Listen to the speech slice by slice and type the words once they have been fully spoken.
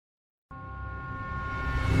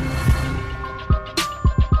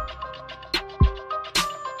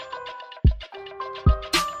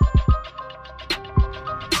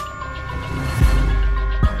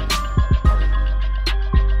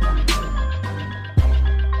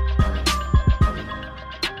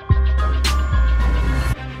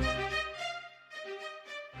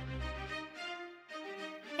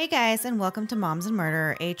guys, and welcome to Moms and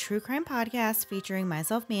Murder, a true crime podcast featuring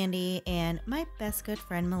myself, Mandy, and my best good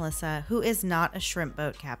friend, Melissa, who is not a shrimp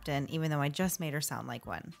boat captain, even though I just made her sound like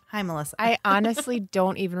one. Hi, Melissa. I honestly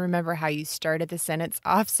don't even remember how you started the sentence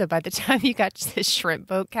off, so by the time you got to the shrimp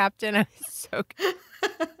boat captain, I was so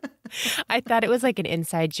I thought it was like an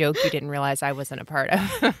inside joke you didn't realize I wasn't a part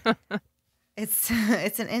of. It's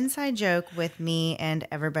an inside joke with me and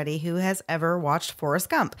everybody who has ever watched Forrest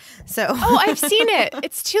Gump. So I've seen it.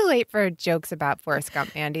 It's too late for jokes about Forrest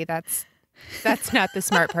Gump, Andy. That's not the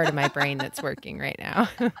smart part of my brain that's working right now.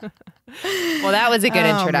 Well, that was a good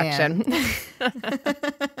introduction.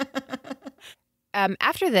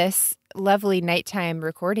 After this lovely nighttime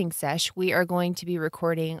recording sesh, we are going to be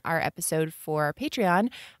recording our episode for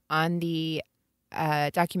Patreon on the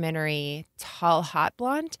documentary Tall Hot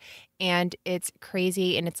Blonde, and it's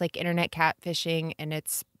crazy, and it's like internet catfishing, and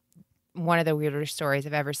it's one of the weirder stories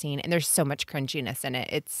I've ever seen, and there's so much cringiness in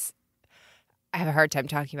it. I have a hard time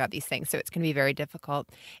talking about these things, so it's going to be very difficult.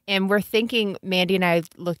 And we're thinking, Mandy and I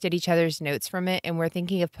looked at each other's notes from it, and we're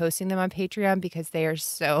thinking of posting them on Patreon because they are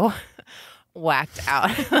so whacked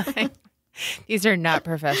out. These are not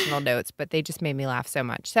professional notes, but they just made me laugh so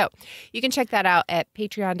much. So you can check that out at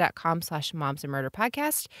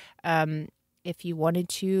patreon.com/momsandmurderpodcast if you wanted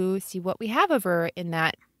to see what we have over in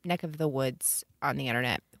that neck of the woods on the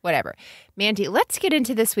internet, whatever. Mandy, let's get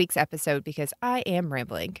into this week's episode because I am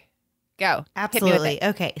rambling. Go. Absolutely.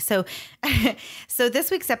 Okay. So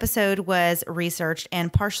this week's episode was researched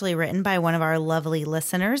and partially written by one of our lovely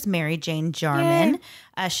listeners, Mary Jane Jarman.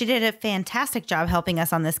 She did a fantastic job helping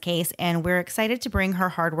us on this case, and we're excited to bring her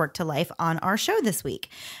hard work to life on our show this week.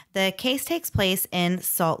 The case takes place in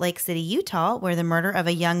Salt Lake City, Utah, where the murder of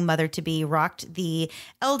a young mother-to-be rocked the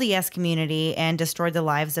LDS community and destroyed the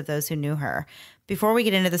lives of those who knew her. Before we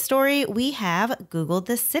get into the story, we have Googled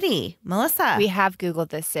this city. Melissa. We have Googled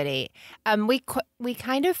this city. We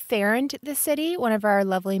kind of Farroned the city. One of our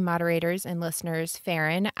lovely moderators and listeners,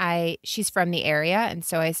 Farron, she's from the area. And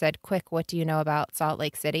so I said, quick, what do you know about Salt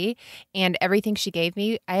Lake City? And everything she gave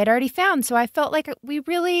me, I had already found. So I felt like we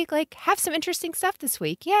really have some interesting stuff this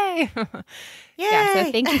week. Yay. Yay. Yeah,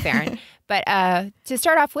 so thank you, Farron. But to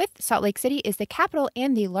start off with, Salt Lake City is the capital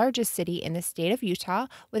and the largest city in the state of Utah,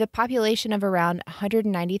 with a population of around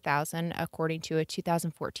 190,000, according to a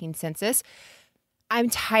 2014 census. I'm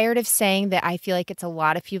tired of saying that I feel like it's a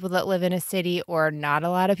lot of people that live in a city or not a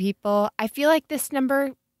lot of people. I feel like this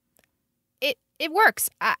number, it works.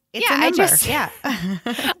 It's a number.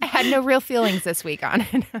 I had no real feelings this week on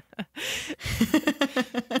it.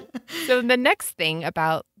 So the next thing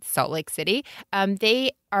about Salt Lake City,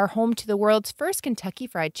 they are home to the world's first Kentucky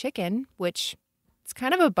Fried Chicken, which it's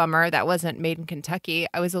kind of a bummer that wasn't made in Kentucky.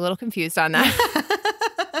 I was a little confused on that.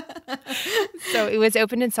 So it was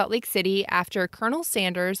opened in Salt Lake City after Colonel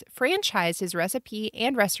Sanders franchised his recipe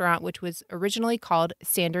and restaurant, which was originally called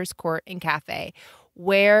Sanders Court and Cafe.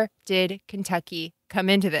 Where did Kentucky come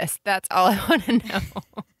into this? That's all I want to know.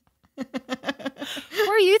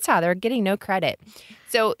 Poor Utah, they're getting no credit.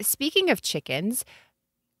 So speaking of chickens,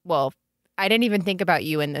 well, I didn't even think about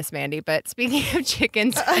you in this, Mandy, but speaking of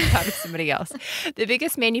chickens, I thought of somebody else. The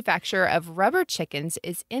biggest manufacturer of rubber chickens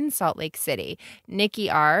is in Salt Lake City. Nikki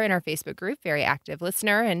R. in our Facebook group, very active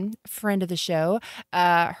listener and friend of the show,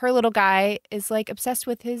 her little guy is obsessed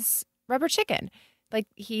with his rubber chicken.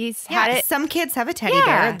 He's had it. Some kids have a teddy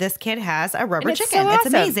bear. This kid has a rubber chicken. So awesome. It's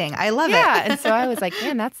amazing. I love it. Yeah. And so I was like,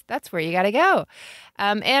 man, that's where you got to go.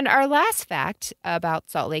 And our last fact about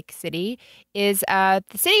Salt Lake City is the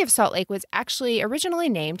city of Salt Lake was actually originally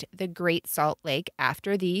named the Great Salt Lake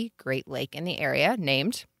after the Great Lake in the area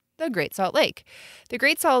named the Great Salt Lake. The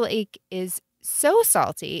Great Salt Lake is so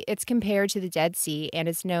salty, it's compared to the Dead Sea and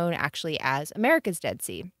is known actually as America's Dead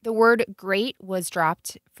Sea. The word great was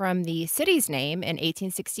dropped from the city's name in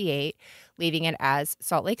 1868, leaving it as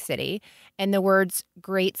Salt Lake City. And the words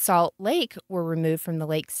Great Salt Lake were removed from the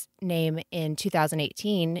lake's name in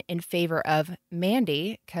 2018 in favor of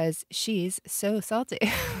Mandy because she's so salty.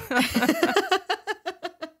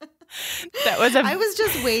 I was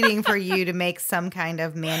just waiting for you to make some kind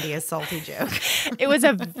of Mandy is salty joke. It was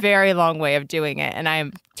a very long way of doing it, and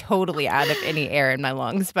I'm totally out of any air in my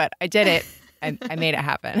lungs, but I did it. I made it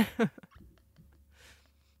happen.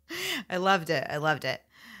 I loved it.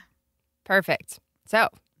 Perfect. So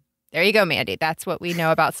there you go, Mandy. That's what we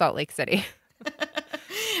know about Salt Lake City.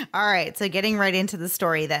 All right. So getting right into the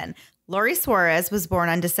story then. Lori Suarez was born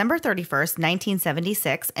on December 31st,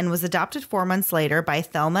 1976, and was adopted 4 months later by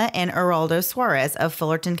Thelma and Eraldo Suarez of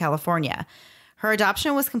Fullerton, California. Her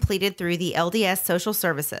adoption was completed through the LDS Social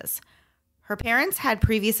Services. Her parents had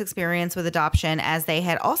previous experience with adoption as they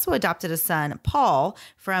had also adopted a son, Paul,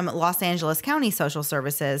 from Los Angeles County Social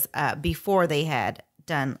Services before they had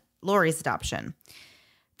done Lori's adoption.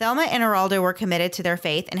 Thelma and Geraldo were committed to their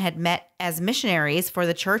faith and had met as missionaries for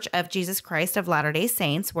the Church of Jesus Christ of Latter-day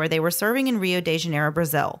Saints, where they were serving in Rio de Janeiro,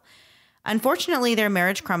 Brazil. Unfortunately, their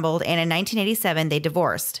marriage crumbled, and in 1987, they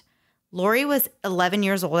divorced. Lori was 11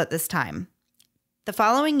 years old at this time. The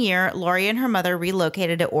following year, Lori and her mother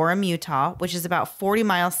relocated to Orem, Utah, which is about 40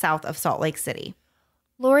 miles south of Salt Lake City.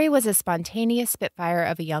 Lori was a spontaneous spitfire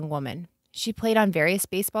of a young woman. She played on various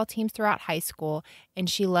baseball teams throughout high school, and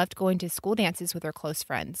she loved going to school dances with her close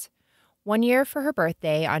friends. One year for her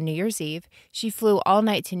birthday, on New Year's Eve, she flew all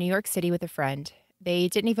night to New York City with a friend. They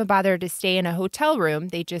didn't even bother to stay in a hotel room.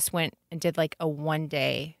 They just went and did like a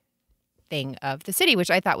one-day thing of the city,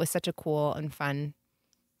 which I thought was such a cool and fun.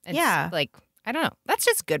 And like, I don't know. That's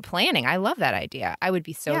just good planning. I love that idea. I would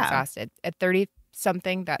be so exhausted. At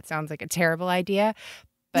 30-something, that sounds like a terrible idea.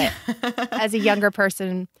 But as a younger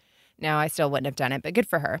person, no, I still wouldn't have done it, but good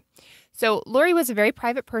for her. So Lori was a very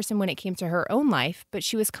private person when it came to her own life, but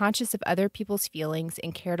she was conscious of other people's feelings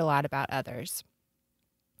and cared a lot about others.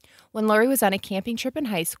 When Lori was on a camping trip in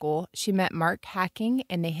high school, she met Mark Hacking,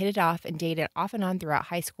 and they hit it off and dated off and on throughout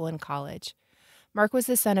high school and college. Mark was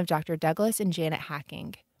the son of Dr. Douglas and Janet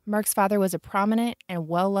Hacking. Mark's father was a prominent and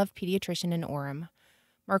well-loved pediatrician in Orem.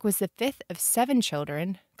 Mark was the fifth of 7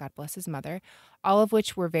 children, God bless his mother, all of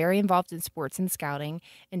which were very involved in sports and scouting,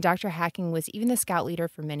 and Dr. Hacking was even the scout leader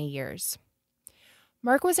for many years.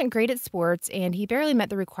 Mark wasn't great at sports, and he barely met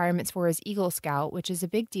the requirements for his Eagle Scout, which is a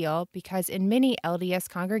big deal because in many LDS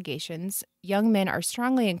congregations, young men are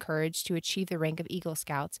strongly encouraged to achieve the rank of Eagle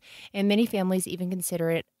Scouts, and many families even consider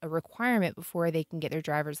it a requirement before they can get their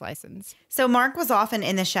driver's license. So Mark was often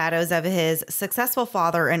in the shadows of his successful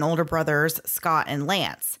father and older brothers, Scott and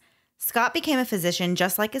Lance. Scott became a physician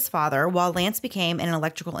just like his father, while Lance became an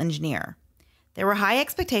electrical engineer. There were high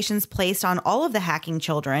expectations placed on all of the Hacking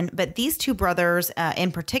children, but these 2 brothers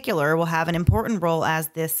in particular will have an important role as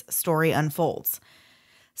this story unfolds.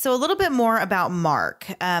 So a little bit more about Mark.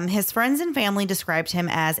 His friends and family described him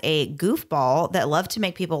as a goofball that loved to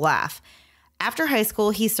make people laugh. After high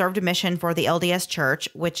school, he served a mission for the LDS Church,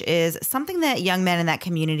 which is something that young men in that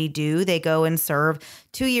community do. They go and serve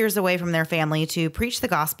 2 years away from their family to preach the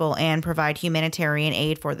gospel and provide humanitarian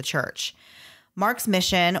aid for the church. Mark's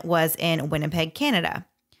mission was in Winnipeg, Canada.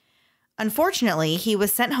 Unfortunately, he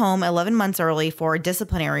was sent home 11 months early for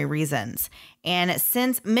disciplinary reasons. And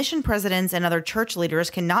since mission presidents and other church leaders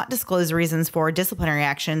cannot disclose reasons for disciplinary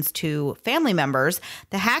actions to family members,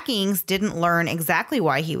 the Hackings didn't learn exactly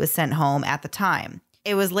why he was sent home at the time.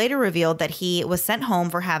 It was later revealed that he was sent home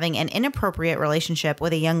for having an inappropriate relationship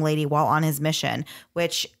with a young lady while on his mission,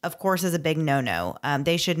 which, of course, is a big no-no.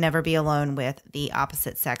 They should never be alone with the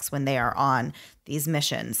opposite sex when they are on these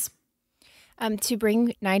missions. To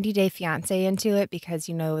bring 90 Day Fiancé into it, because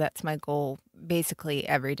that's my goal basically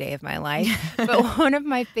every day of my life. But one of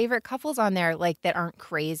my favorite couples on there, that aren't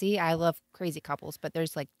crazy. I love crazy couples, but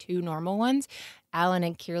there's 2 normal ones, Alan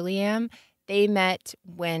and Kirliam. They met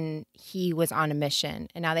when he was on a mission,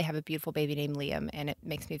 and now they have a beautiful baby named Liam, and it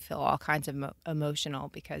makes me feel all kinds of emotional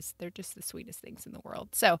because they're just the sweetest things in the world.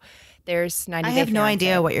 So there's 90 Day I have no Fiancé.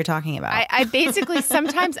 idea what you're talking about. I basically,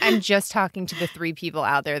 sometimes I'm just talking to the 3 people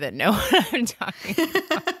out there that know what I'm talking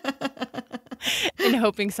about. And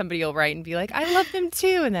hoping somebody will write and be like, I love them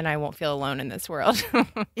too, and then I won't feel alone in this world.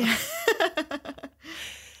 Yeah.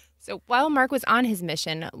 So while Mark was on his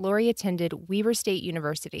mission, Lori attended Weber State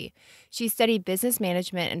University. She studied business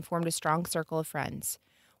management and formed a strong circle of friends.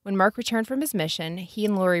 When Mark returned from his mission, he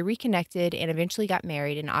and Lori reconnected and eventually got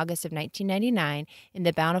married in August of 1999 in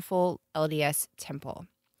the Bountiful LDS Temple.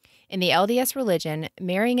 In the LDS religion,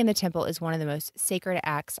 marrying in the temple is one of the most sacred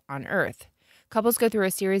acts on earth. Couples go through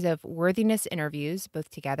a series of worthiness interviews,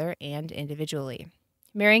 both together and individually.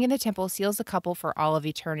 Marrying in the temple seals the couple for all of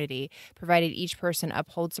eternity, provided each person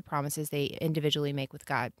upholds the promises they individually make with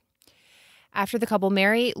God. After the couple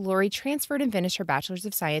married, Lori transferred and finished her Bachelor's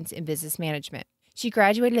of Science in Business Management. She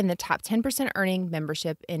graduated in the top 10% earning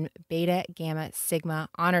membership in Beta Gamma Sigma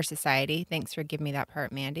Honor Society. Thanks for giving me that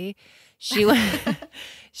part, Mandy. She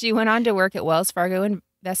went on to work at Wells Fargo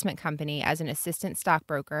Investment Company as an assistant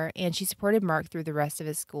stockbroker, and she supported Mark through the rest of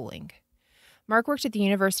his schooling. Mark worked at the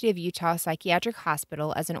University of Utah Psychiatric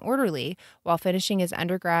Hospital as an orderly while finishing his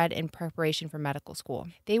undergrad in preparation for medical school.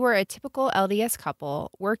 They were a typical LDS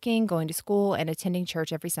couple, working, going to school, and attending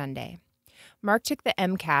church every Sunday. Mark took the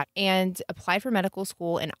MCAT and applied for medical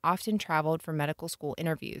school and often traveled for medical school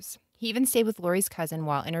interviews. He even stayed with Lori's cousin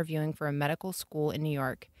while interviewing for a medical school in New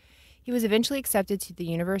York. He He was eventually accepted to the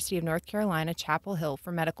University of North Carolina, Chapel Hill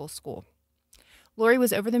for medical school. Lori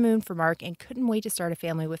was over the moon for Mark and couldn't wait to start a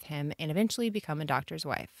family with him and eventually become a doctor's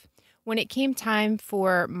wife. When it came time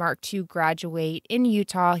for Mark to graduate in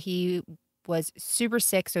Utah, he was super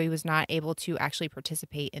sick, so he was not able to actually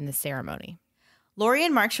participate in the ceremony. Lori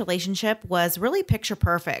and Mark's relationship was really picture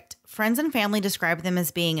perfect. Friends and family described them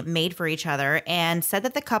as being made for each other and said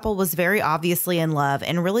that the couple was very obviously in love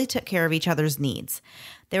and really took care of each other's needs.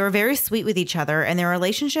 They were very sweet with each other, and their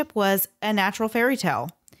relationship was a natural fairy tale.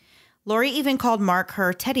 Lori even called Mark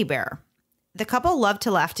her teddy bear. The couple loved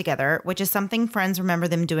to laugh together, which is something friends remember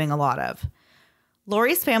them doing a lot of.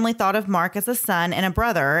 Lori's family thought of Mark as a son and a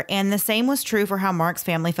brother, and the same was true for how Mark's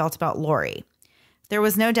family felt about Lori. There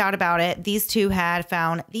was no doubt about it. These two had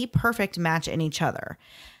found the perfect match in each other.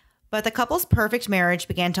 But the couple's perfect marriage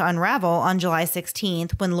began to unravel on July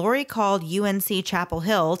 16th when Lori called UNC Chapel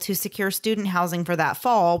Hill to secure student housing for that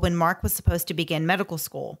fall when Mark was supposed to begin medical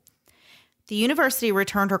school. The university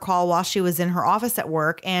returned her call while she was in her office at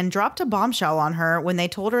work and dropped a bombshell on her when they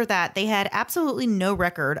told her that they had absolutely no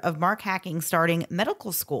record of Mark Hacking starting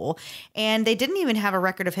medical school, and they didn't even have a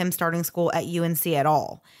record of him starting school at UNC at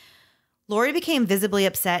all. Lori became visibly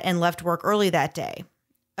upset and left work early that day.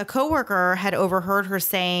 A coworker had overheard her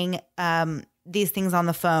saying these things on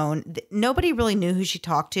the phone. Nobody really knew who she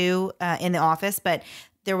talked to in the office, but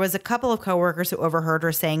there was a couple of coworkers who overheard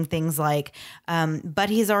her saying things like, but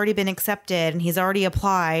he's already been accepted and he's already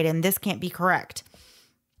applied and this can't be correct.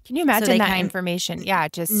 Can you imagine that information? Yeah,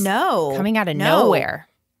 just coming out of No. nowhere.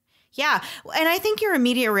 Yeah. And I think your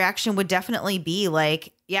immediate reaction would definitely be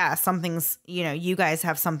like, yeah, something's, you guys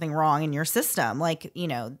have something wrong in your system. Like,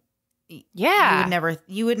 Yeah.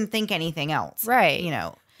 You wouldn't think anything else. Right.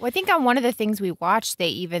 Well, I think on one of the things we watched, they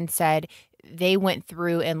even said they went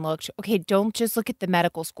through and looked, okay, don't just look at the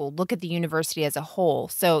medical school, look at the university as a whole.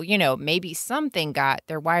 So, maybe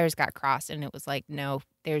their wires got crossed and it was like, no,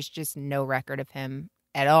 there's just no record of him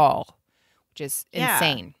at all, which is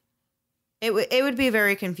insane. It would be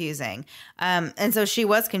very confusing. And so she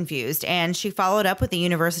was confused, and she followed up with the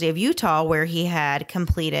University of Utah where he had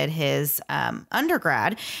completed his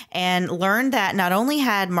undergrad and learned that not only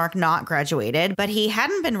had Mark not graduated, but he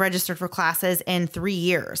hadn't been registered for classes in 3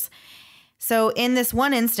 years. So in this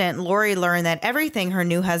one instant, Lori learned that everything her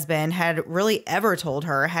new husband had really ever told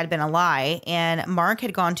her had been a lie, and Mark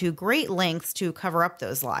had gone to great lengths to cover up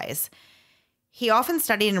those lies. He often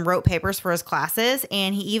studied and wrote papers for his classes,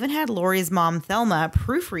 and he even had Lori's mom, Thelma,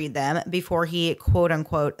 proofread them before he, quote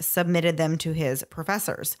unquote, submitted them to his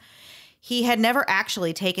professors. He had never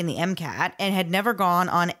actually taken the MCAT and had never gone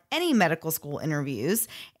on any medical school interviews.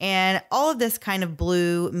 And all of this kind of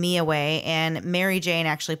blew me away. And Mary Jane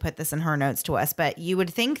actually put this in her notes to us. But you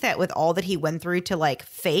would think that with all that he went through to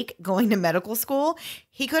fake going to medical school,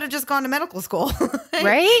 he could have just gone to medical school.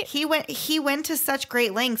 Right? He went to such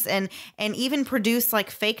great lengths and even produced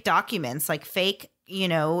fake documents, fake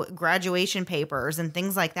graduation papers and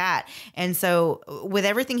things like that. And so with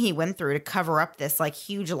everything he went through to cover up this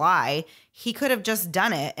huge lie, he could have just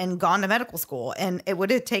done it and gone to medical school, and it would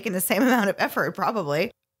have taken the same amount of effort probably.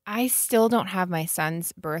 I still don't have my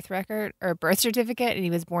son's birth record or birth certificate, and he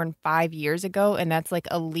was born 5 years ago, and that's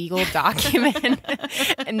a legal document.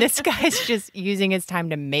 And this guy's just using his time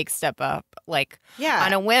to make stuff up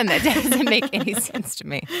on a whim that doesn't make any sense to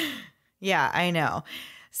me. Yeah, I know.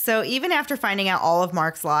 So even after finding out all of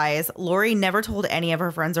Mark's lies, Lori never told any of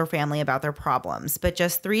her friends or family about their problems. But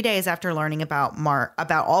just 3 days after learning about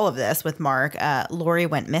all of this with Mark, Lori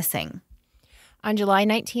went missing. On July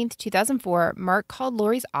 19th, 2004, Mark called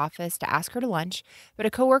Lori's office to ask her to lunch, but a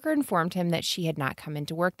coworker informed him that she had not come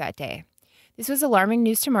into work that day. This was alarming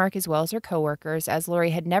news to Mark as well as her coworkers, as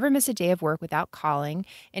Lori had never missed a day of work without calling,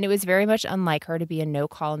 and it was very much unlike her to be a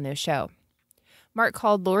no-call, no-show. Mark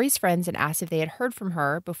called Lori's friends and asked if they had heard from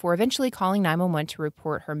her before eventually calling 911 to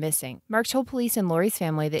report her missing. Mark told police and Lori's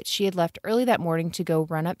family that she had left early that morning to go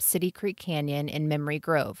run up City Creek Canyon in Memory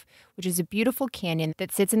Grove, which is a beautiful canyon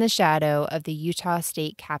that sits in the shadow of the Utah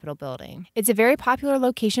State Capitol building. It's a very popular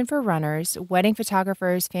location for runners, wedding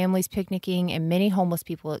photographers, families picnicking, and many homeless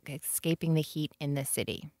people escaping the heat in the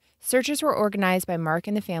city. Searches were organized by Mark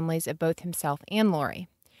and the families of both himself and Lori.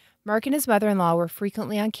 Mark and his mother-in-law were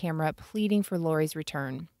frequently on camera pleading for Lori's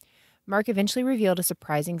return. Mark eventually revealed a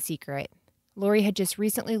surprising secret. Lori had just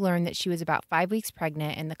recently learned that she was about 5 weeks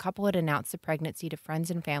pregnant, and the couple had announced the pregnancy to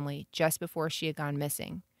friends and family just before she had gone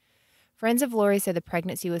missing. Friends of Lori said the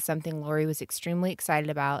pregnancy was something Lori was extremely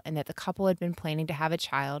excited about and that the couple had been planning to have a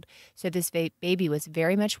child, so this baby was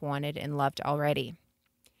very much wanted and loved already.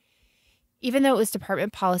 Even though it was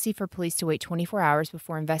department policy for police to wait 24 hours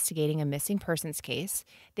before investigating a missing persons case,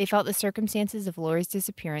 they felt the circumstances of Lori's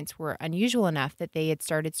disappearance were unusual enough that they had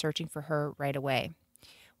started searching for her right away.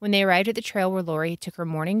 When they arrived at the trail where Lori took her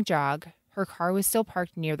morning jog, her car was still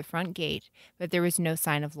parked near the front gate, but there was no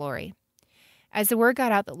sign of Lori. As the word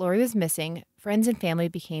got out that Lori was missing, friends and family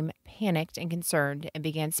became panicked and concerned and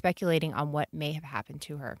began speculating on what may have happened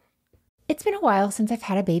to her. It's been a while since I've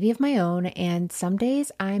had a baby of my own, and some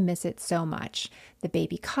days I miss it so much. The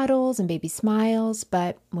baby cuddles and baby smiles,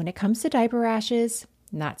 but when it comes to diaper rashes,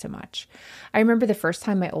 not so much. I remember the first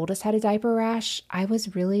time my oldest had a diaper rash, I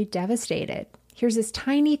was really devastated. Here's this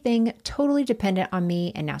tiny thing totally dependent on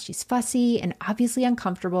me, and now she's fussy and obviously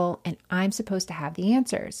uncomfortable, and I'm supposed to have the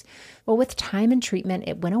answers. Well, with time and treatment,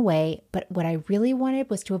 it went away, but what I really wanted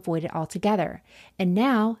was to avoid it altogether. And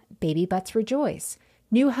now, baby butts rejoice.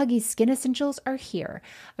 New Huggies Skin Essentials are here,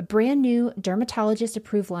 a brand new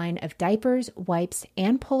dermatologist-approved line of diapers, wipes,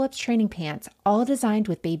 and pull-ups training pants, all designed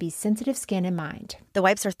with baby's sensitive skin in mind. The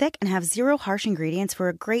wipes are thick and have zero harsh ingredients for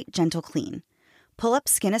a great, gentle clean. Pull-Up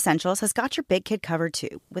Skin Essentials has got your big kid covered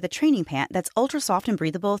too, with a training pant that's ultra soft and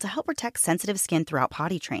breathable to help protect sensitive skin throughout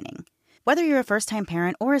potty training. Whether you're a first-time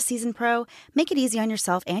parent or a seasoned pro, make it easy on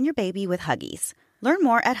yourself and your baby with Huggies. Learn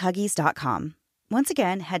more at Huggies.com. Once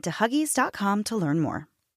again, head to Huggies.com to learn more.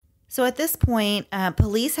 So at this point,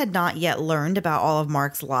 police had not yet learned about all of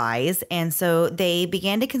Mark's lies, and so they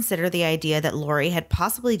began to consider the idea that Lori had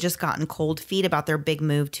possibly just gotten cold feet about their big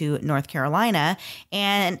move to North Carolina,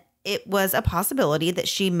 and it was a possibility that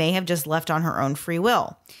she may have just left on her own free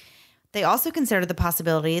will. They also considered the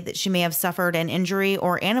possibility that she may have suffered an injury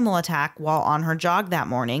or animal attack while on her jog that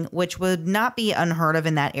morning, which would not be unheard of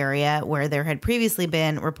in that area where there had previously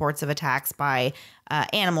been reports of attacks by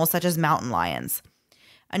animals such as mountain lions.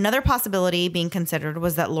 Another possibility being considered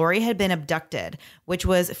was that Lori had been abducted, which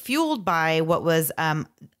was fueled by what was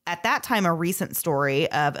at that time a recent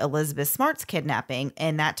story of Elizabeth Smart's kidnapping,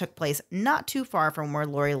 and that took place not too far from where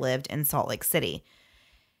Lori lived in Salt Lake City.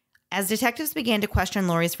 As detectives began to question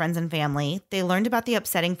Lori's friends and family, they learned about the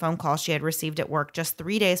upsetting phone call she had received at work just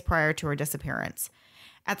 3 days prior to her disappearance.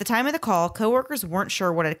 At the time of the call, coworkers weren't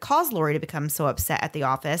sure what had caused Lori to become so upset at the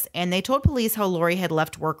office, and they told police how Lori had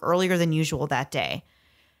left work earlier than usual that day.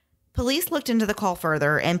 Police looked into the call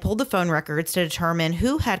further and pulled the phone records to determine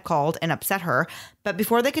who had called and upset her, but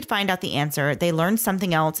before they could find out the answer, they learned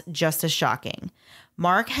something else just as shocking.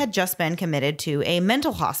 Mark had just been committed to a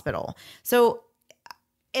mental hospital. So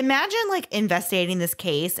imagine investigating this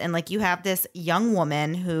case and you have this young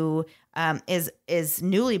woman who is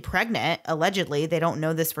newly pregnant, allegedly. They don't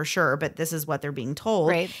know this for sure, but this is what they're being told.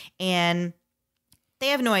 Right. And they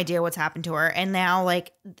have no idea what's happened to her. And now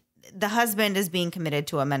the husband is being committed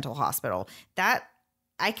to a mental hospital. That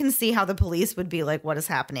I can see how the police would be like, what is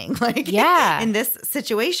happening? In this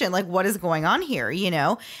situation, what is going on here,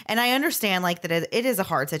 And I understand that it is a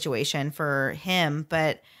hard situation for him,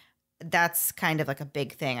 but that's kind of a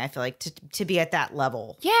big thing. I feel to be at that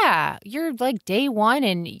level. Yeah. You're day one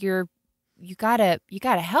and you gotta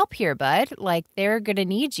help here, bud. They're gonna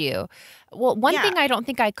need you. Well, one thing I don't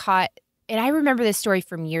think I caught, and I remember this story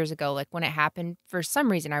from years ago, when it happened, for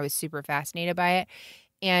some reason I was super fascinated by it.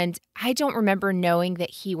 And I don't remember knowing that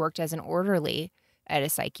he worked as an orderly at a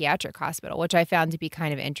psychiatric hospital, which I found to be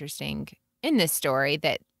kind of interesting in this story,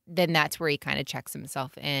 that then that's where he kind of checks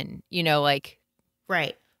himself in,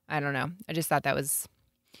 Right. I don't know. I just thought that was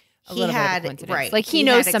a little bit of a coincidence. Right. He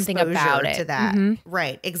knows something about it. To that. Mm-hmm.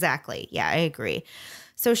 Right. Exactly. Yeah, I agree.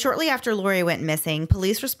 So shortly after Lori went missing,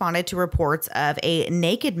 police responded to reports of a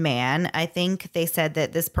naked man. I think they said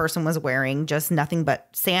that this person was wearing just nothing but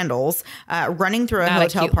sandals, running through a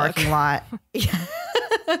hotel parking lot.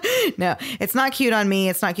 No, it's not cute on me.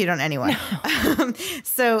 It's not cute on anyone. No.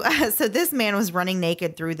 So this man was running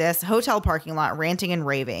naked through this hotel parking lot, ranting and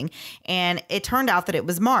raving. And it turned out that it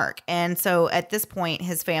was Mark. And so at this point,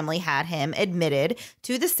 his family had him admitted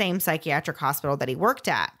to the same psychiatric hospital that he worked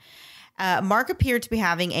at. Mark appeared to be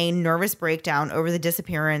having a nervous breakdown over the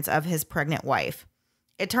disappearance of his pregnant wife.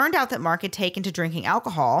 It turned out that Mark had taken to drinking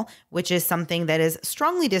alcohol, which is something that is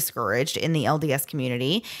strongly discouraged in the LDS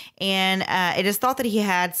community. And it is thought that he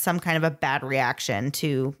had some kind of a bad reaction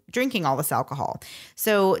to drinking all this alcohol.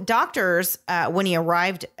 So doctors, when he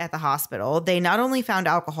arrived at the hospital, they not only found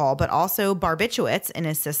alcohol, but also barbiturates in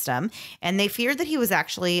his system. And they feared that he was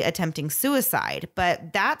actually attempting suicide.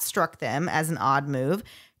 But that struck them as an odd move,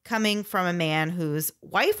 coming from a man whose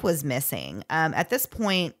wife was missing. At this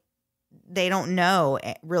point, they don't know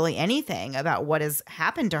really anything about what has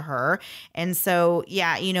happened to her. And so,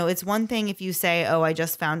 it's one thing if you say, oh, I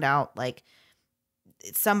just found out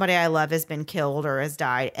somebody I love has been killed or has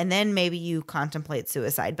died, and then maybe you contemplate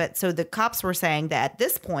suicide. But so the cops were saying that at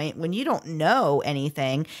this point, when you don't know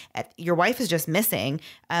anything, your wife is just missing.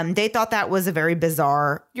 They thought that was a very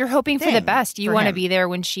bizarre. You're hoping for the best. You want to him. be there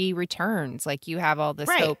when she returns. Like, you have all this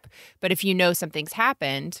Right. hope. But if you know something's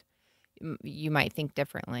happened, you might think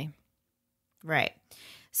differently. Right.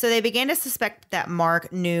 So they began to suspect that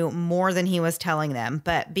Mark knew more than he was telling them,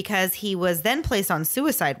 but because he was then placed on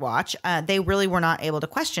suicide watch, they really were not able to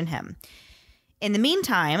question him. In the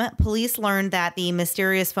meantime, police learned that the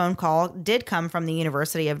mysterious phone call did come from the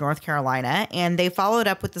University of North Carolina, and they followed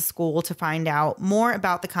up with the school to find out more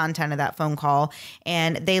about the content of that phone call,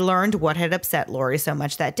 and they learned what had upset Lori so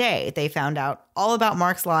much that day. They found out all about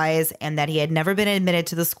Mark's lies and that he had never been admitted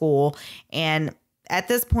to the school, and at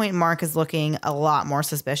this point, Mark is looking a lot more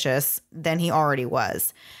suspicious than he already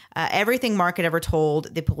was. Everything Mark had ever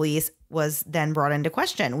told the police was then brought into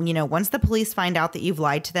question. You know, once the police find out that you've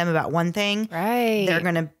lied to them about one thing, Right. they're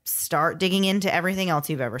going to start digging into everything else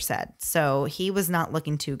you've ever said. So he was not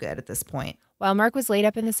looking too good at this point. While Mark was laid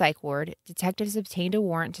up in the psych ward, detectives obtained a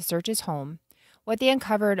warrant to search his home. What they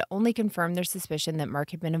uncovered only confirmed their suspicion that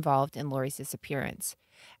Mark had been involved in Lori's disappearance.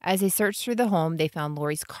 As they searched through the home, they found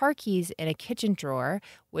Lori's car keys in a kitchen drawer,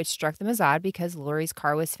 which struck them as odd because Lori's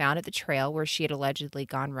car was found at the trail where she had allegedly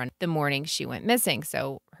gone running the morning she went missing.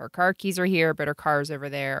 So her car keys are here, but her car's over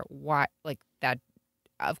there. Why? Like that,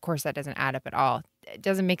 of course, that doesn't add up at all. It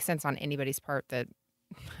doesn't make sense on anybody's part that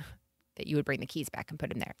that you would bring the keys back and put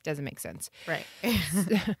them there. It doesn't make sense. Right.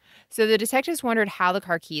 So the detectives wondered how the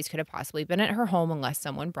car keys could have possibly been at her home unless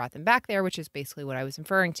someone brought them back there, which is basically what I was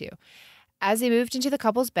inferring to. As they moved into the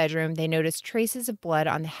couple's bedroom, they noticed traces of blood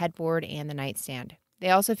on the headboard and the nightstand. They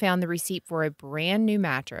also found the receipt for a brand new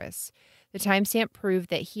mattress. The timestamp proved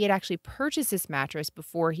that he had actually purchased this mattress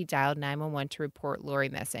before he dialed 911 to report Lori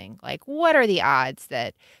missing. Like, what are the odds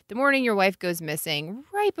that the morning your wife goes missing,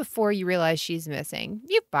 right before you realize she's missing,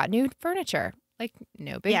 you've bought new furniture? Like,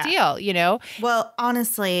 no big deal, you know? Well,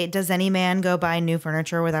 honestly, does any man go buy new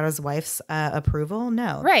furniture without his wife's approval?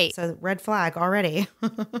 No. Right. So red flag already.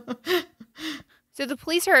 So the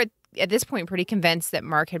police are at this point pretty convinced that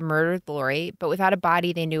Mark had murdered Lori, but without a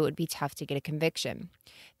body, they knew it would be tough to get a conviction.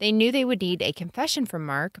 They knew they would need a confession from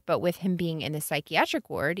Mark, but with him being in the psychiatric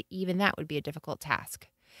ward, even that would be a difficult task.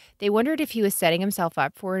 They wondered if he was setting himself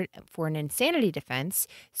up for an insanity defense,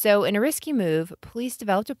 so in a risky move, police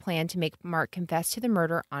developed a plan to make Mark confess to the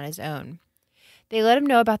murder on his own. They let him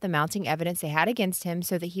know about the mounting evidence they had against him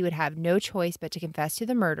so that he would have no choice but to confess to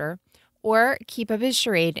the murder or keep up his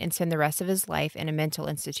charade and spend the rest of his life in a mental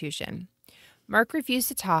institution. Mark refused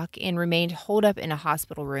to talk and remained holed up in a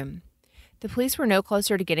hospital room. The police were no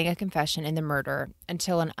closer to getting a confession in the murder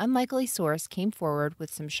until an unlikely source came forward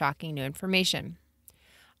with some shocking new information.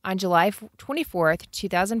 On July 24th,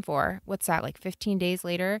 2004, what's that, like 15 days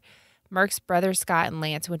later, Mark's brothers Scott and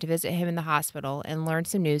Lance went to visit him in the hospital and learned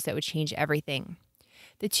some news that would change everything.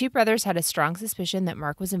 The two brothers had a strong suspicion that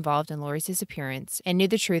Mark was involved in Lori's disappearance and knew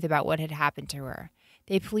the truth about what had happened to her.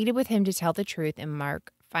 They pleaded with him to tell the truth, and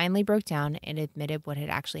Mark finally broke down and admitted what had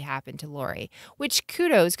actually happened to Lori. Which,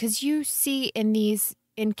 kudos, because you see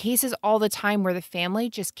in cases all the time where the family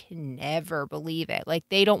just can never believe it. Like,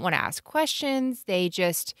 they don't want to ask questions. They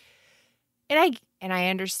just, and I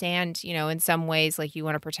understand, you know, in some ways, like, you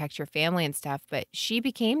want to protect your family and stuff, but she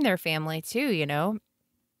became their family too, you know?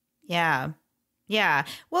 Yeah. Yeah.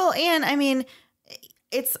 Well, and I mean,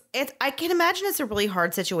 it's I can imagine it's a really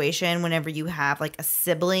hard situation whenever you have like a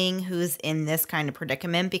sibling who's in this kind of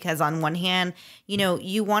predicament, because on one hand, you know,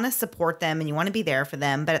 you want to support them and you want to be there for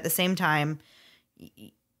them, but at the same time,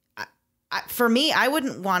 for me, I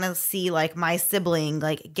wouldn't want to see like my sibling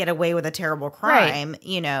like get away with a terrible crime, right.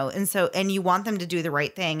 You know, and you want them to do the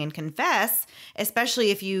right thing and confess,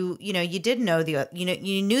 especially if you did know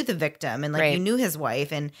you knew the victim and like right. You knew his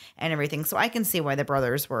wife and everything. So I can see why the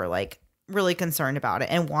brothers were like really concerned about it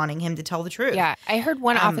and wanting him to tell the truth. Yeah, I heard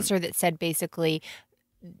one officer that said basically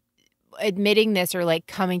admitting this or like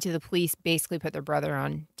coming to the police basically put their brother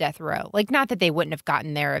on death row. Like, not that they wouldn't have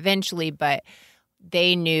gotten there eventually, but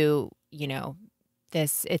they knew, you know,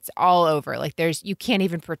 it's all over. Like, you can't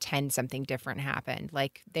even pretend something different happened.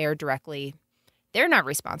 Like, they're not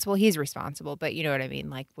responsible. He's responsible. But you know what I mean?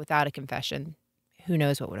 Like, without a confession, who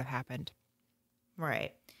knows what would have happened.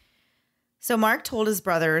 Right. So Mark told his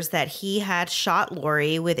brothers that he had shot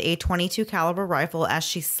Lori with a .22 caliber rifle as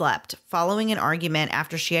she slept, following an argument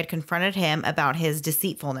after she had confronted him about his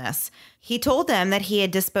deceitfulness. He told them that he had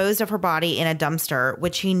disposed of her body in a dumpster,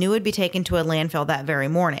 which he knew would be taken to a landfill that very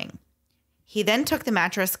morning. He then took the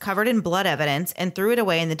mattress covered in blood evidence and threw it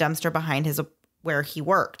away in the dumpster behind where he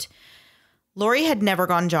worked. Lori had never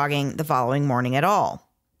gone jogging the following morning at all.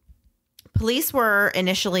 Police were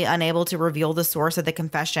initially unable to reveal the source of the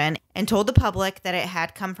confession and told the public that it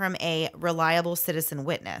had come from a reliable citizen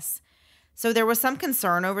witness. So there was some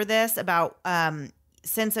concern over this about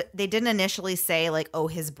since they didn't initially say like, oh,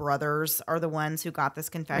 his brothers are the ones who got this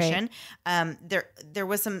confession. Right. There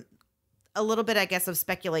was a little bit, I guess, of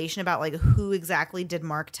speculation about like who exactly did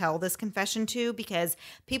Mark tell this confession to, because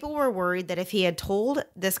people were worried that if he had told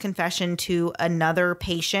this confession to another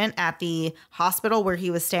patient at the hospital where he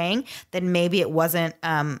was staying, then maybe it wasn't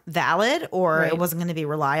valid or it wasn't going to be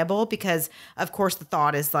reliable, because of course the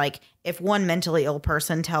thought is like, if one mentally ill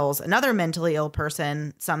person tells another mentally ill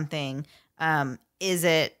person something, is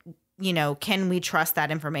it, can we trust that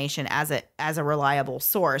information as a reliable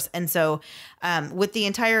source? And so with the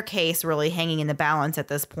entire case really hanging in the balance at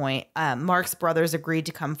this point, Mark's brothers agreed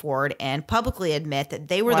to come forward and publicly admit that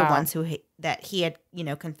they were the ones that he had,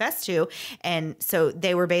 confessed to. And so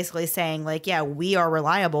they were basically saying like, yeah, we are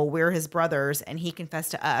reliable. We're his brothers. And he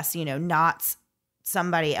confessed to us, not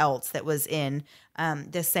somebody else that was in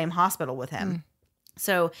this same hospital with him.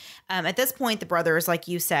 So at this point, the brothers, like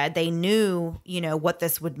you said, they knew, what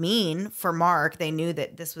this would mean for Mark. They knew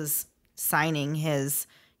that this was signing his,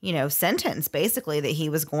 sentence, basically, that he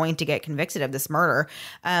was going to get convicted of this murder.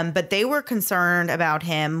 But they were concerned about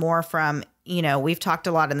him more from, we've talked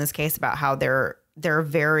a lot in this case about how they're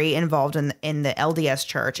very involved in the LDS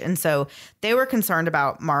church. And so they were concerned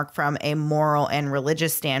about Mark from a moral and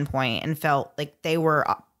religious standpoint and felt like they were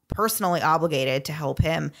personally obligated to help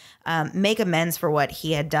him make amends for what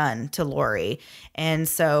he had done to Lori. And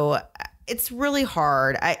so it's really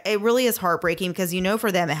hard. It really is heartbreaking because,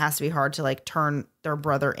 for them, it has to be hard to like turn their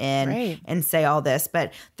brother in and say all this.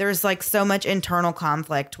 But there's like so much internal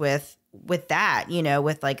conflict with that,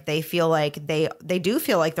 with like, they feel like they do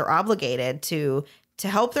feel like they're obligated to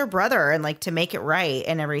help their brother and like to make it right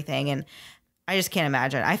and everything. And I just can't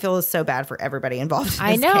imagine. I feel so bad for everybody involved in this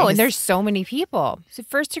I know, case. and there's so many people. So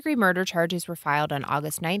first-degree murder charges were filed on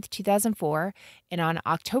August 9th, 2004, and on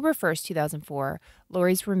October 1st, 2004,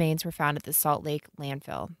 Lori's remains were found at the Salt Lake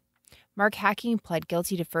landfill. Mark Hacking pled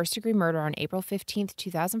guilty to first-degree murder on April 15th,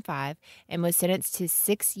 2005, and was sentenced to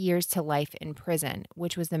 6 years to life in prison,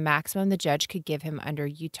 which was the maximum the judge could give him under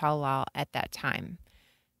Utah law at that time.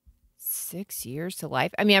 6 years to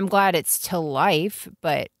life? I mean, I'm glad it's to life,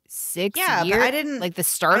 but 6 years? But I didn't... Like the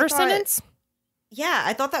starter sentence? Yeah,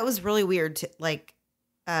 I thought that was really weird.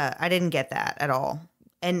 I didn't get that at all.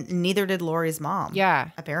 And neither did Lori's mom. Yeah.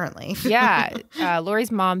 Apparently. Yeah.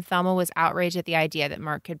 Lori's mom, Thelma, was outraged at the idea that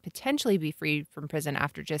Mark could potentially be freed from prison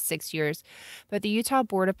after just 6 years. But the Utah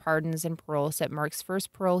Board of Pardons and Parole set Mark's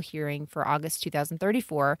first parole hearing for August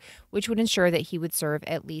 2034, which would ensure that he would serve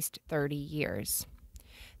at least 30 years.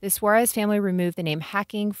 The Suarez family removed the name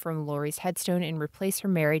Hacking from Lori's headstone and replaced her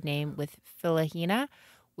married name with Filahina,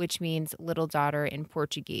 which means little daughter in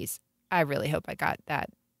Portuguese. I really hope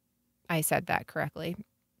I said that correctly,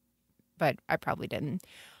 but I probably didn't.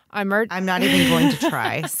 I'm not even going to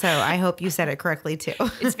try, so I hope you said it correctly too.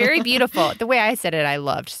 It's very beautiful. The way I said it, I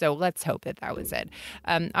loved, so let's hope that was it.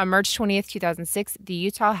 On March 20th, 2006, the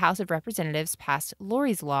Utah House of Representatives passed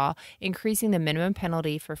Lori's Law, increasing the minimum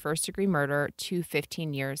penalty for first-degree murder to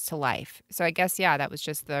 15 years to life. So I guess, that was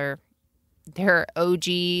just their OG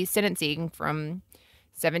sentencing from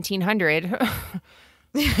 1700.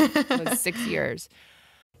 It was 6 years.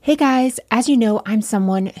 Hey guys, as you know, I'm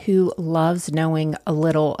someone who loves knowing a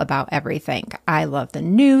little about everything. I love the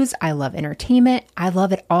news, I love entertainment, I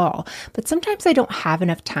love it all. But sometimes I don't have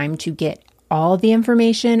enough time to get all the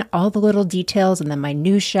information, all the little details and the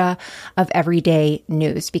minutia of everyday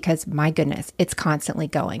news because my goodness, it's constantly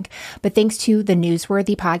going. But thanks to the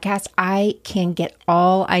Newsworthy podcast, I can get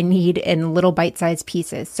all I need in little bite-sized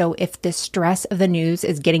pieces. So if the stress of the news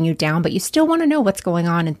is getting you down, but you still want to know what's going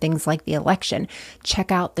on in things like the election,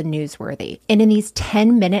 check out the Newsworthy. And in these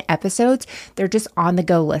 10-minute episodes, they're just on the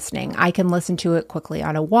go listening. I can listen to it quickly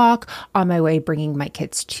on a walk, on my way bringing my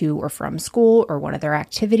kids to or from school or one of their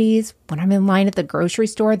activities. When I'm in line at the grocery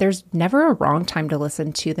store, there's never a wrong time to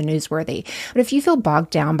listen to the Newsworthy. But if you feel bogged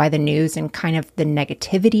down by the news and kind of the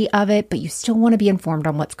negativity of it, but you still want to be informed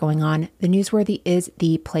on what's going on, the Newsworthy is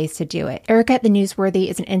the place to do it. Erica at the Newsworthy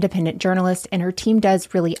is an independent journalist, and her team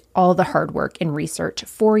does really all the hard work and research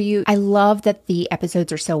for you. I love that the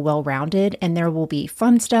episodes are so well-rounded, and there will be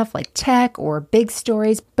fun stuff like tech or big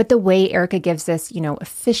stories, but the way Erica gives this,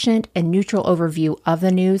 efficient and neutral overview of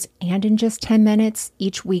the news, and in just 10 minutes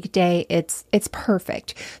each weekday, it's tips, it's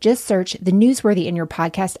perfect. Just search The Newsworthy in your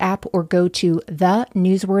podcast app or go to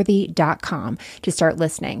thenewsworthy.com to start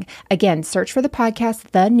listening. Again, search for the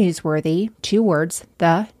podcast The Newsworthy, 2 words,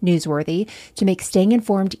 The Newsworthy, to make staying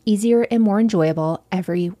informed easier and more enjoyable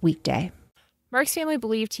every weekday. Mark's family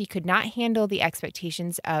believed he could not handle the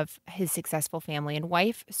expectations of his successful family and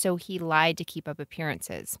wife, so he lied to keep up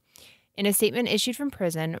appearances. In a statement issued from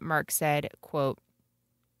prison, Mark said, quote,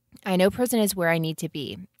 "I know prison is where I need to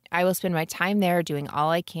be. I will spend my time there doing all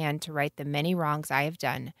I can to right the many wrongs I have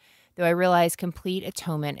done, though I realize complete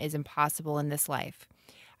atonement is impossible in this life.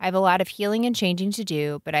 I have a lot of healing and changing to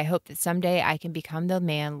do, but I hope that someday I can become the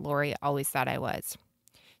man Lori always thought I was.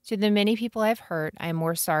 To the many people I've hurt, I am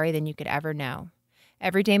more sorry than you could ever know.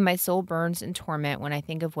 Every day my soul burns in torment when I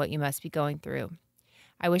think of what you must be going through.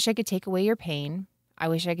 I wish I could take away your pain. I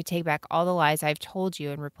wish I could take back all the lies I've told you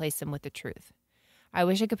and replace them with the truth. I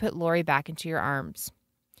wish I could put Lori back into your arms.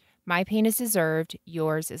 My pain is deserved,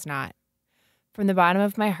 yours is not. From the bottom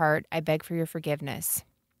of my heart, I beg for your forgiveness.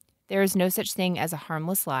 There is no such thing as a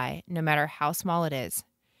harmless lie, no matter how small it is.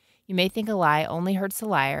 You may think a lie only hurts the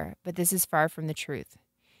liar, but this is far from the truth.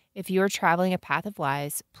 If you are traveling a path of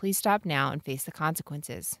lies, please stop now and face the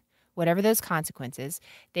consequences. Whatever those consequences,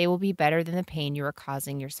 they will be better than the pain you are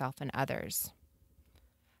causing yourself and others."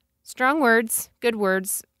 Strong words, good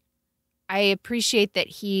words. I appreciate that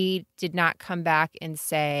he did not come back and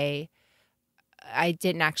say, I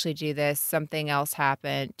didn't actually do this, something else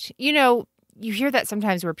happened. You know, you hear that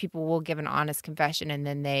sometimes where people will give an honest confession and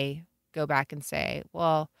then they go back and say,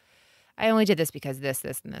 well, I only did this because this,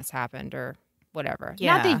 and this happened, or whatever.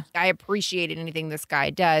 Yeah. Not that I appreciate anything this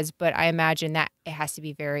guy does, but I imagine that it has to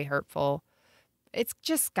be very hurtful. It's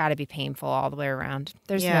just got to be painful all the way around.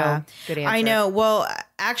 There's no good answer. I know. Well,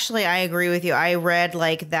 actually, I agree with you. I read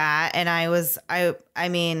like that, and I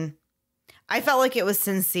mean, I felt like it was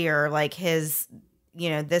sincere, like his,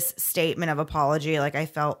 this statement of apology. Like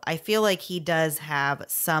I feel like he does have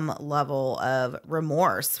some level of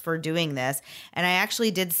remorse for doing this. And I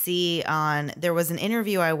actually did see there was an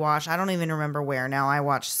interview I watched. I don't even remember where now. I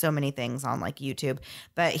watched so many things on like YouTube,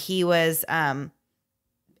 but he was,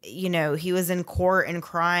 he was in court and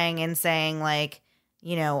crying and saying like,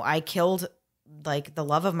 I killed like the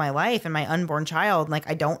love of my life and my unborn child. Like,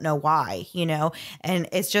 I don't know why, and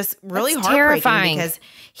it's just really That's heartbreaking terrifying. because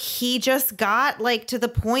he just got like to the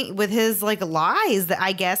point with his like lies that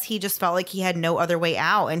I guess he just felt like he had no other way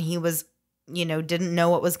out, and he was, didn't know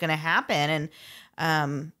what was going to happen.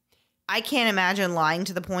 And, I can't imagine lying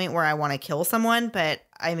to the point where I want to kill someone, but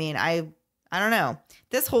I mean, I don't know.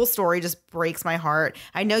 This whole story just breaks my heart.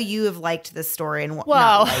 I know you have liked this story and not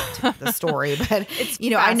liked the story, but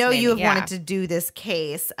I know you have wanted to do this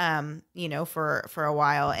case, for a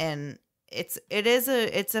while, and it's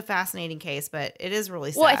a fascinating case, but it is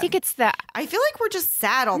really sad. Well, I think it's that I feel like we're just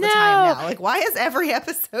sad all the time now. Like, why is every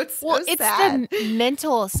episode so sad? It's the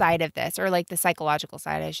mental side of this, or like the psychological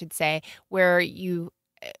side, I should say, where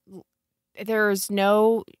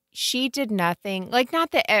she did nothing. Like,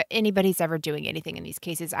 not that anybody's ever doing anything in these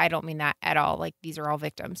cases. I don't mean that at all. Like, these are all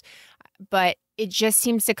victims. But it just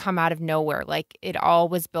seems to come out of nowhere. Like, it all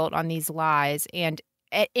was built on these lies. And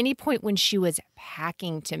at any point when she was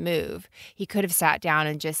packing to move, he could have sat down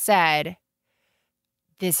and just said,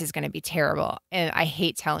 this is going to be terrible. And I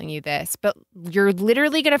hate telling you this, but you're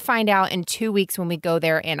literally going to find out in 2 weeks when we go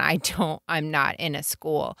there. And I'm not in a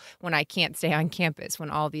school, when I can't stay on campus,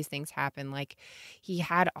 when all these things happen. Like, he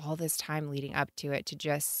had all this time leading up to it to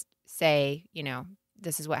just say,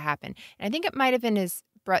 this is what happened. And I think it might've been his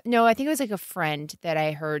brother. No, I think it was like a friend that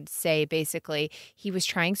I heard say, basically, he was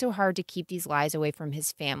trying so hard to keep these lies away from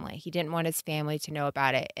his family. He didn't want his family to know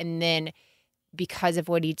about it. And then because of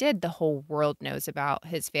what he did, the whole world knows about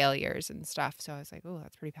his failures and stuff. So I was like, oh,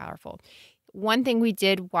 that's pretty powerful. One thing we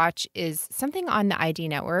did watch is something on the ID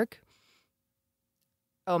network.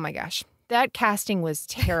 Oh my gosh, that casting was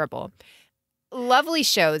terrible. Lovely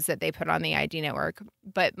shows that they put on the ID network.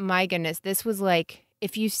 But my goodness, this was like,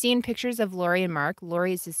 if you've seen pictures of Lori and Mark,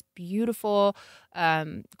 Lori is this beautiful,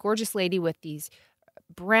 gorgeous lady with these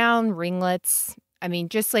brown ringlets. I mean,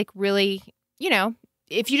 just like really,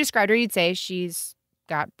 if you described her, you'd say she's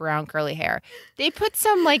got brown curly hair. They put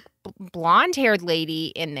some like blonde-haired lady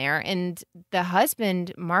in there, and the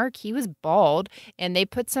husband, Mark, he was bald, and they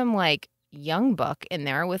put some like young buck in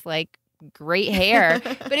there with like great hair.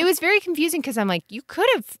 But it was very confusing because I'm like, you could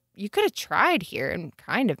have tried here and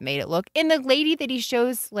kind of made it look. And the lady that he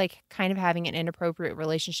shows like kind of having an inappropriate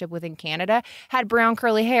relationship with in Canada had brown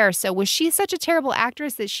curly hair. So was she such a terrible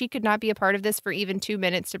actress that she could not be a part of this for even 2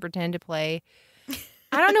 minutes to pretend to play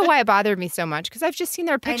I don't know why it bothered me so much because I've just seen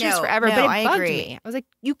their pictures forever, but it bugged me. I was like,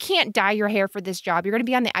 you can't dye your hair for this job. You're going to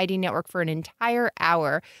be on the ID network for an entire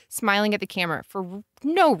hour smiling at the camera for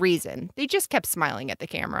no reason. They just kept smiling at the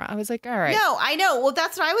camera. I was like, all right. No, I know. Well,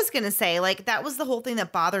 that's what I was going to say. Like, that was the whole thing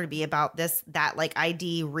that bothered me about that like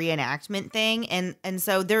ID reenactment thing. And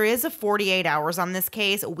so there is a 48 hours on this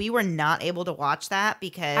case. We were not able to watch that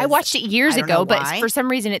because I watched it years ago, but why. For some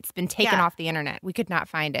reason it's been taken off the internet. We could not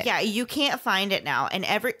find it. Yeah, you can't find it now. And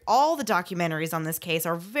all the documentaries on this case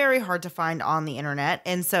are very hard to find on the internet.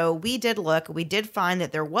 And so we did look. We did find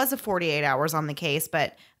that there was a 48 hours on the case,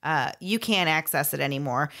 but you can't access it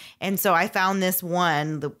anymore. And so I found this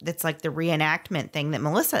one that's like the reenactment thing that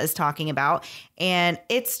Melissa is talking about. And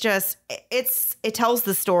it's just, it tells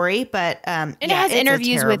the story, but and it has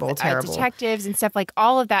interviews with detectives and stuff. Like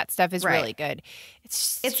all of that stuff is really good.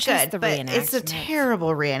 It's good, but it's a terrible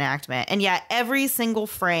reenactment. And yeah, every single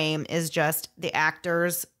frame is just the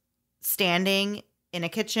actors standing in a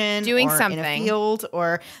kitchen doing or something in a field,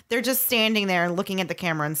 or they're just standing there and looking at the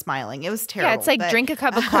camera and smiling. It was terrible. Yeah, it's like drink a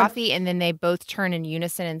cup of coffee and then they both turn in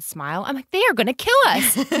unison and smile. I'm like, they are going to kill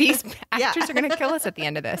us. These actors are going to kill us at the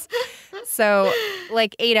end of this. So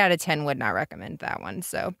like 8 out of 10 would not recommend that one.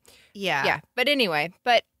 So yeah. But anyway,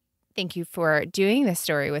 thank you for doing this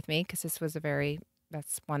story with me because this was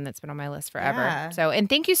that's one that's been on my list forever. Yeah. So, and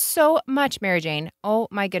thank you so much, Mary Jane. Oh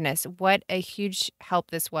my goodness, what a huge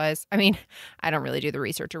help this was. I mean, I don't really do the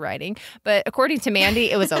research or writing, but according to Mandy,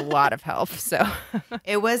 it was a lot of help. So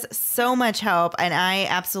it was so much help, and I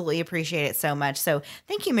absolutely appreciate it so much. So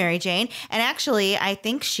thank you, Mary Jane. And actually, I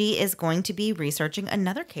think she is going to be researching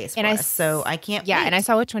another case for us. So I can't wait. And I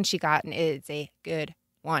saw which one she got, and it's a good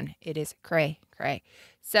one. It is cray.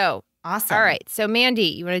 So awesome. All right. So Mandy,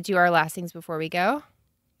 you want to do our last things before we go?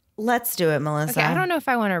 Let's do it, Melissa. Okay, I don't know if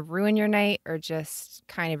I want to ruin your night or just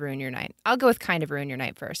kind of ruin your night. I'll go with kind of ruin your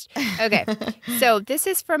night first. Okay. So this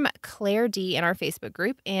is from Claire D in our Facebook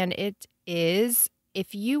group, and it is,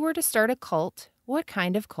 if you were to start a cult, what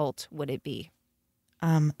kind of cult would it be?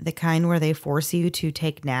 The kind where they force you to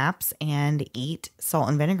take naps and eat salt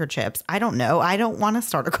and vinegar chips. I don't know. I don't want to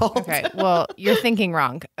start a cult. Okay. Well, you're thinking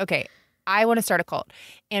wrong. Okay. I want to start a cult.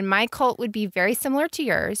 And my cult would be very similar to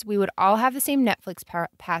yours. We would all have the same Netflix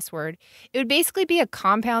password. It would basically be a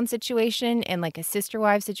compound situation and like a sister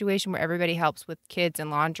wives situation where everybody helps with kids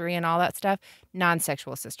and laundry and all that stuff.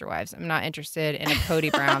 Non-sexual sister wives. I'm not interested in a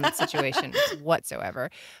Cody Brown situation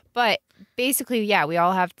whatsoever. But basically, yeah, we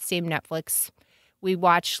all have the same Netflix. We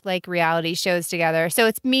watch like reality shows together. So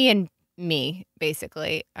it's me and me,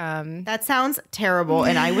 basically. That sounds terrible,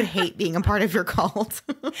 and I would hate being a part of your cult.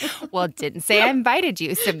 Well, it didn't say I invited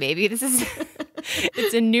you, so maybe this is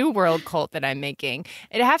it's a new world cult that I'm making.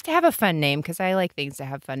 It'd have to have a fun name because I like things to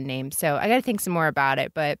have fun names. So I got to think some more about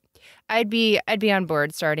it, but I'd be on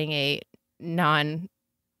board starting a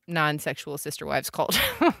non-sexual sister wives cult.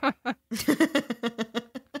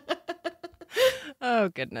 Oh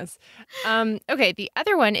goodness. Okay, the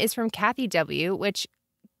other one is from Kathy W, which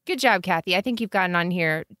good job, Kathy. I think you've gotten on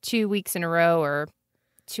here 2 weeks in a row or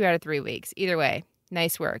 2 out of 3 weeks. Either way,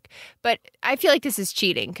 nice work. But I feel like this is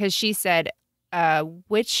cheating because she said,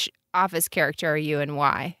 which Office character are you and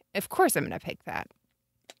why? Of course I'm going to pick that.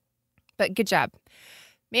 But good job.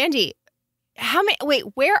 Mandy,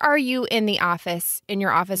 where are you in the office, in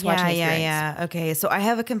your office watching this? Yeah. Okay, so I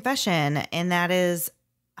have a confession, and that is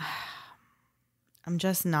I'm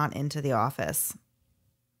just not into The Office.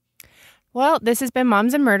 Well, this has been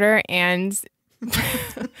Moms and Murder, and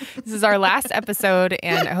this is our last episode,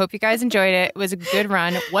 and I hope you guys enjoyed it. It was a good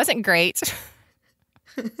run. It wasn't great.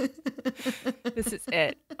 This is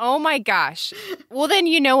it. Oh, my gosh. Well, then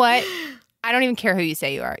you know what? I don't even care who you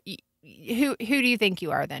say you are. Who do you think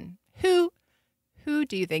you are then? Who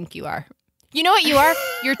do you think you are? You know what you are?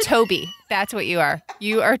 You're Toby. That's what you are.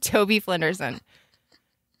 You are Toby Flinderson.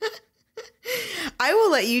 I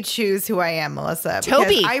will let you choose who I am, Melissa.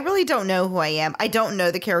 Toby. I really don't know who I am. I don't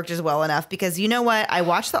know the characters well enough because you know what? I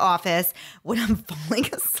watch The Office when I'm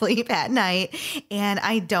falling asleep at night and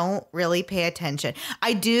I don't really pay attention.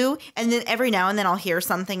 I do. And then every now and then I'll hear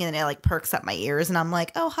something and it like perks up my ears and I'm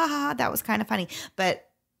like, oh, haha, that was kind of funny. But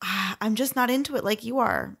I'm just not into it like you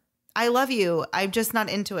are. I love you. I'm just not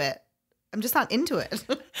into it.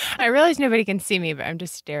 I realize nobody can see me, but I'm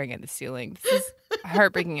just staring at the ceiling. This is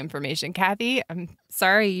heartbreaking information. Kathy, I'm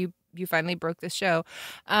sorry you finally broke this show.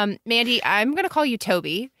 Mandy, I'm going to call you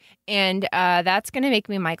Toby, and that's going to make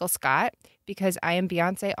me Michael Scott because I am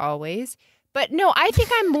Beyonce always. But no, I think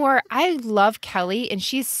I love Kelly, and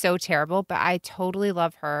she's so terrible, but I totally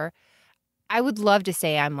love her. I would love to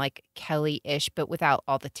say I'm like Kelly-ish, but without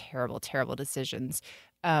all the terrible, terrible decisions.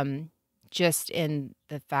 just in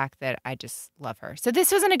the fact that I just love her. So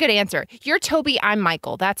this wasn't a good answer. You're Toby, I'm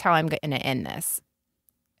Michael. That's how I'm going to end this.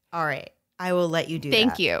 All right. I will let you do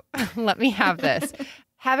Thank that. you. Let me have this.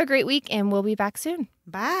 Have a great week, and we'll be back soon.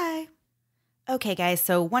 Bye. Okay, guys,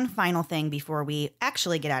 so one final thing before we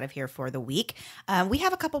actually get out of here for the week. We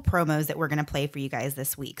have a couple promos that we're going to play for you guys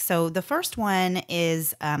this week. So the first one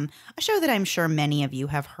is a show that I'm sure many of you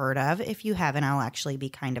have heard of. If you haven't, I'll actually be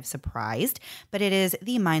kind of surprised. But it is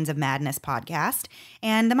the Minds of Madness podcast.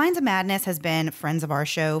 And the Minds of Madness has been friends of our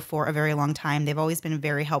show for a very long time. They've always been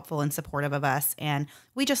very helpful and supportive of us. And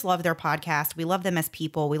we just love their podcast. We love them as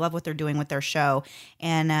people. We love what they're doing with their show.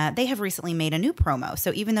 And they have recently made a new promo.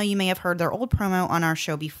 So even though you may have heard their old promo on our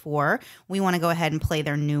show before, we want to go ahead and play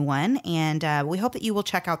their new one. And we hope that you will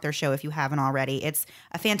check out their show if you haven't already. It's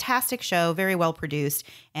a fantastic show, very well produced,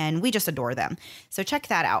 and we just adore them. So check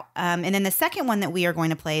that out. And then the second one that we are going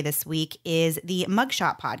to play this week is the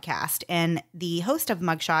Mugshot podcast. And the host of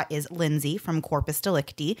Mugshot is Lindsay from Corpus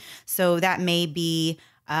Delicti. So that may be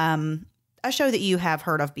a show that you have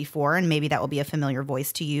heard of before, and maybe that will be a familiar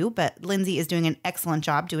voice to you. But Lindsay is doing an excellent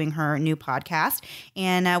job doing her new podcast,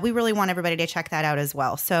 and we really want everybody to check that out as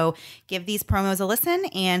well. So give these promos a listen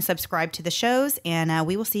and subscribe to the shows, and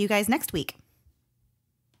we will see you guys next week.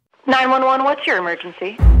 911, what's your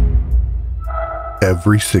emergency?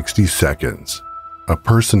 Every 60 seconds, a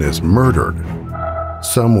person is murdered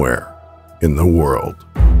somewhere in the world.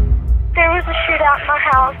 There was a shootout in my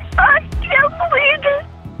house. I can't believe it.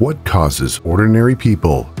 What causes ordinary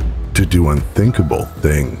people to do unthinkable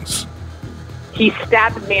things? He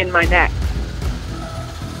stabbed me in my neck.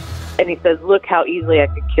 And he says, look how easily I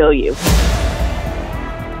could kill you.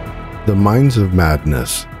 The Minds of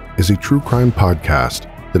Madness is a true crime podcast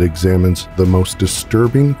that examines the most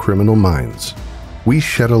disturbing criminal minds. We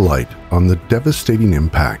shed a light on the devastating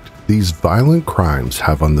impact these violent crimes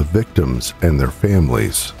have on the victims and their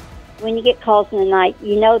families. When you get calls in the night,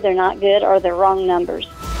 you know they're not good or they're wrong numbers.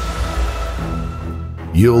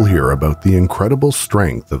 You'll hear about the incredible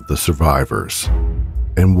strength of the survivors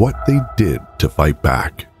and what they did to fight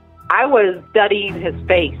back. I was studying his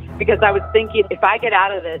face because I was thinking, if I get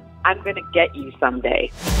out of this, I'm going to get you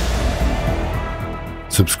someday.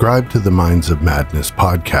 Subscribe to the Minds of Madness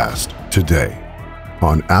podcast today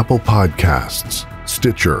on Apple Podcasts,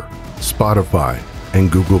 Stitcher, Spotify,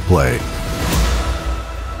 and Google Play.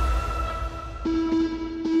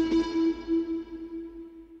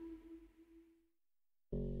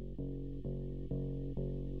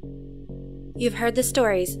 You've heard the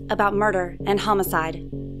stories about murder and homicide.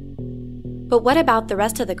 But what about the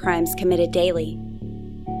rest of the crimes committed daily?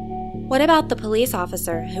 What about the police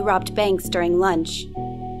officer who robbed banks during lunch?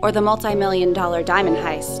 Or the multi-million-dollar diamond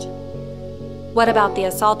heist? What about the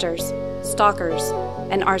assaulters, stalkers,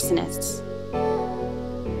 and arsonists?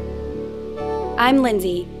 I'm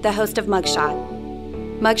Lindsay, the host of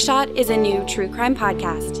Mugshot. Mugshot is a new true crime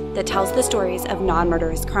podcast that tells the stories of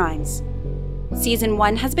non-murderous crimes. Season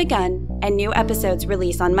 1 has begun, and new episodes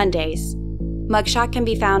release on Mondays. Mugshot can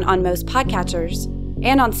be found on most podcatchers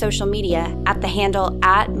and on social media at the handle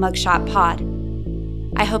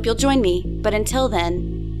 @MugshotPod. I hope you'll join me, but until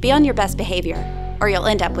then, be on your best behavior, or you'll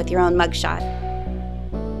end up with your own mugshot.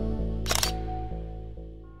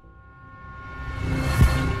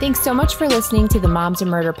 Thanks so much for listening to the Moms of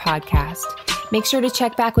Murder podcast. Make sure to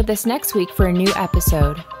check back with us next week for a new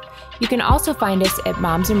episode. You can also find us at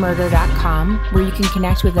momsandmurder.com, where you can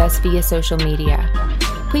connect with us via social media.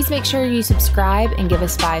 Please make sure you subscribe and give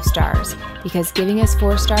us 5 stars, because giving us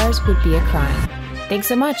 4 stars would be a crime. Thanks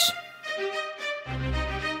so much.